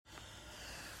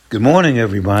Good morning,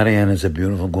 everybody, and it's a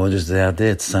beautiful, gorgeous day out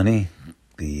there. It's sunny,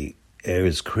 the air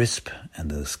is crisp,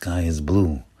 and the sky is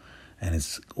blue. And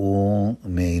it's all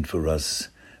made for us,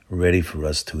 ready for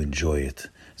us to enjoy it.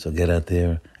 So get out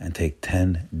there and take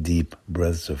 10 deep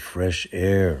breaths of fresh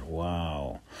air.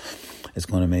 Wow. It's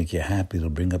going to make you happy. It'll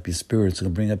bring up your spirits.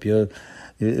 It'll bring up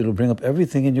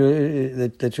everything in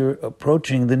that you're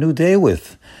approaching the new day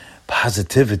with.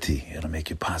 Positivity. It'll make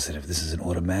you positive. This is an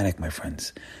automatic, my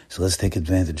friends. So let's take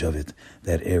advantage of it.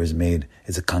 That air is made.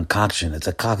 It's a concoction. It's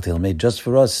a cocktail made just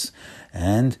for us.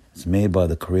 And it's made by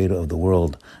the creator of the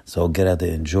world. So get out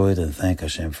there, enjoy it, and thank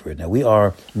Hashem for it. Now, we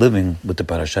are living with the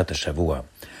Parashat Shavua.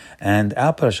 And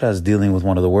our Parashat is dealing with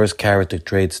one of the worst character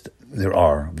traits there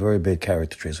are. Very big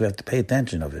character traits. We have to pay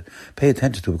attention to it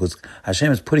because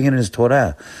Hashem is putting it in His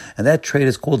Torah. And that trait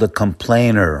is called a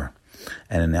complainer.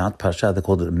 And in the Parashat, they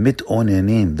called it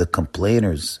mitonenim, the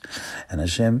complainers. And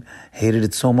Hashem hated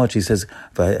it so much. He says,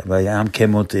 and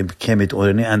the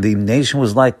nation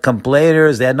was like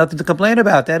complainers. They had nothing to complain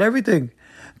about. They had everything.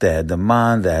 They had the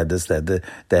man, they had this, they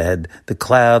had the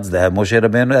clouds, they had Moshe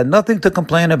Rabbeinu, they had nothing to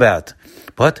complain about.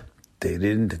 But they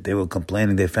didn't. They were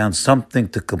complaining. They found something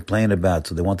to complain about.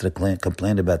 So they wanted to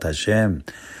complain about Hashem,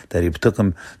 that He took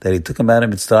him out of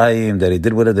Mitzrayim, that He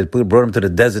did whatever, they brought him to the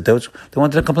desert. They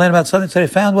wanted to complain about something. So they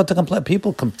found what to complain.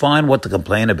 People can find what to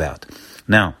complain about.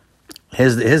 Now,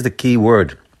 here's the key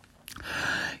word.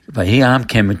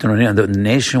 The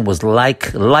nation was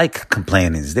like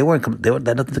complainings. They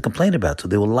had nothing to complain about. So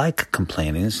they were like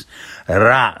complainings.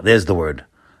 Ra. There's the word.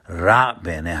 Ra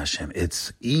b'nei Hashem.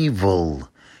 It's evil.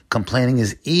 Complaining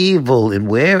is evil in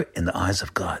where? In the eyes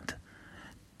of God.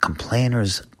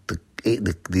 Complainers,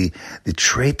 the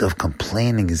trait of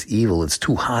complaining is evil. It's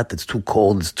too hot, it's too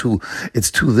cold, it's too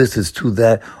this, it's too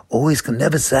that. Always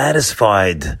never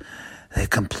satisfied. They're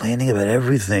complaining about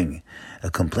everything. A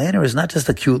complainer is not just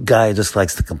a cute guy who just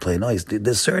likes to complain. No, it's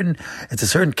a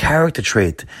certain character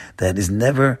trait that is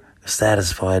never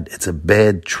satisfied. It's a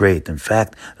bad trait. In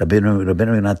fact, Rabbeinu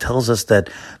Yonah tells us that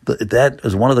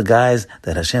is one of the guys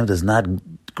that Hashem does not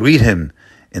greet him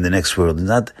in the next world.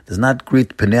 Does not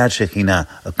greet Pnei Shekhinah,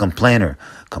 a complainer.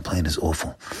 Complain is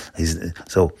awful.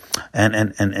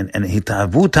 And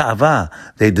hitavu ta'ava.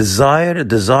 They desired a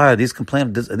desire. These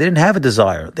complainers, they didn't have a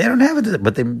desire. They don't have it,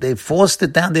 but they forced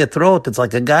it down their throat. It's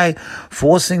like a guy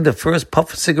forcing the first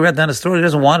puff of cigarette down his throat. He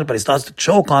doesn't want it, but he starts to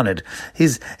choke on it.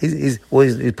 He's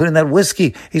putting that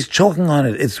whiskey. He's choking on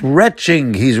it. It's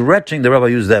retching. He's retching. The rabbi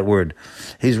used that word.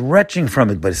 He's retching from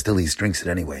it, but still he drinks it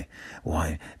anyway.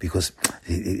 Why? Because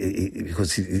he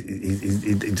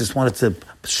just wanted to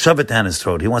shove it down his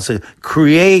throat. He wants to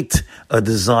create a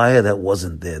desire that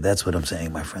wasn't there. That's what I'm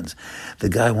saying, my friends. The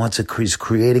guy he's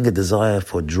creating a desire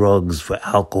for drugs, for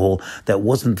alcohol that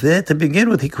wasn't there to begin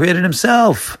with. He created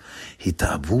himself.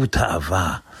 Hitavu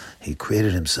ta'ava. He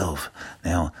created himself.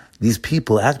 Now, these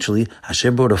people actually,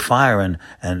 Hashem brought a fire and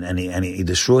he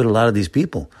destroyed a lot of these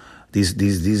people. These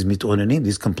mitonenim,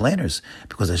 these complainers,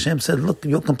 because Hashem said, "Look,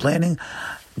 you're complaining.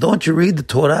 Don't you read the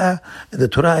Torah? In the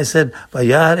Torah, I said,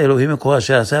 "Vayar Elohim kol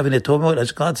asher aseh." And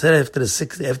God said after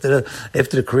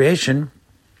the creation,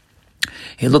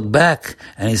 He looked back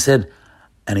and He said,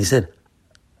 I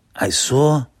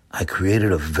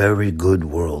created a very good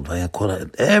world.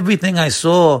 Everything I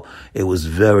saw, it was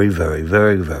very, very,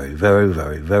 very, very, very,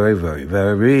 very, very, very,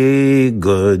 very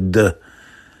good.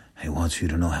 He wants you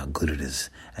to know how good it is.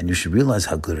 And you should realize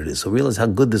how good it is. So realize how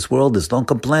good this world is. Don't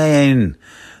complain.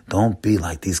 Don't be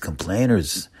like these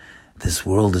complainers. This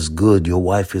world is good. Your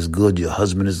wife is good. Your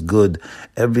husband is good.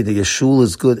 Everything, your shul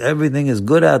is good. Everything is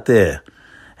good out there.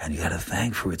 And you got to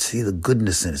thank for it. See the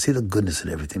goodness in it. See the goodness in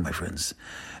everything, my friends.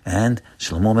 And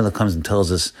Shlomo Melech comes and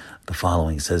tells us the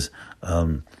following.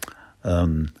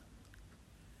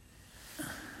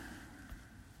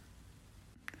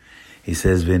 He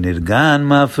says, "V'nirgan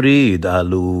mafrid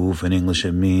aluf." In English,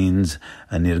 it means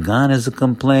a nirgan is a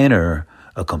complainer.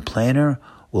 A complainer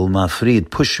will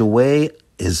mafrid, push away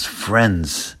his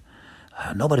friends.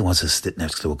 Nobody wants to sit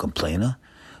next to a complainer.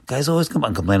 Guys always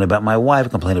complain about my wife,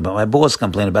 complain about my boss,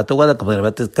 complain about the weather, complain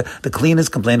about the cleaners,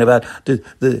 complain about the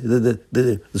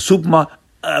supermarket,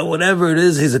 whatever it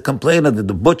is. He's a complainer.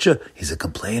 The butcher, he's a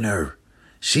complainer.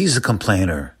 She's a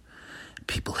complainer.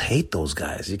 People hate those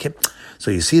guys. So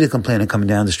you see the complainer coming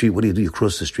down the street. What do? You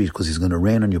cross the street because he's going to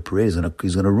rain on your parade.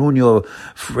 He's going to ruin your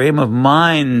frame of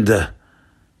mind.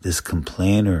 This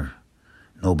complainer.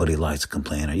 Nobody likes a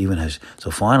complainer.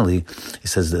 So finally, he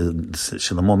says,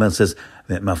 Shlomo Melech says,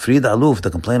 Mafrid aluf,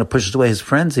 the complainer pushes away his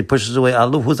friends. He pushes away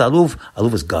aluf. Who's aluf?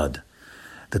 Aluf is God.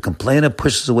 The complainer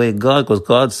pushes away God because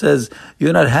God says,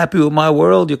 you're not happy with my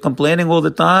world. You're complaining all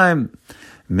the time.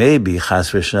 maybe,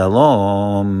 chas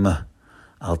v'shalom,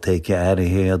 I'll take you out of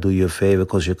here, I'll do you a favor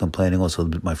because you're complaining also.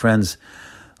 My friends,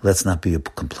 let's not be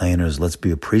complainers, let's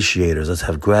be appreciators, let's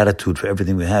have gratitude for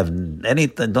everything we have.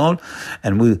 Anything,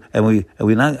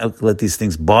 we not let these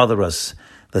things bother us,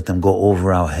 let them go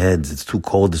over our heads. It's too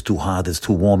cold, it's too hot, it's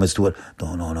too warm, it's too what.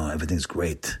 No, everything's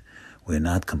great. We're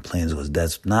not complainers because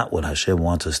that's not what Hashem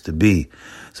wants us to be.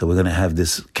 So we're going to have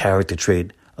this character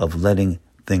trait of letting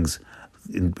things,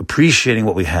 appreciating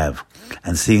what we have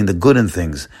and seeing the good in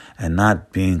things and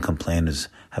not being complainers.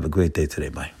 Have a great day today.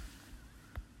 Bye.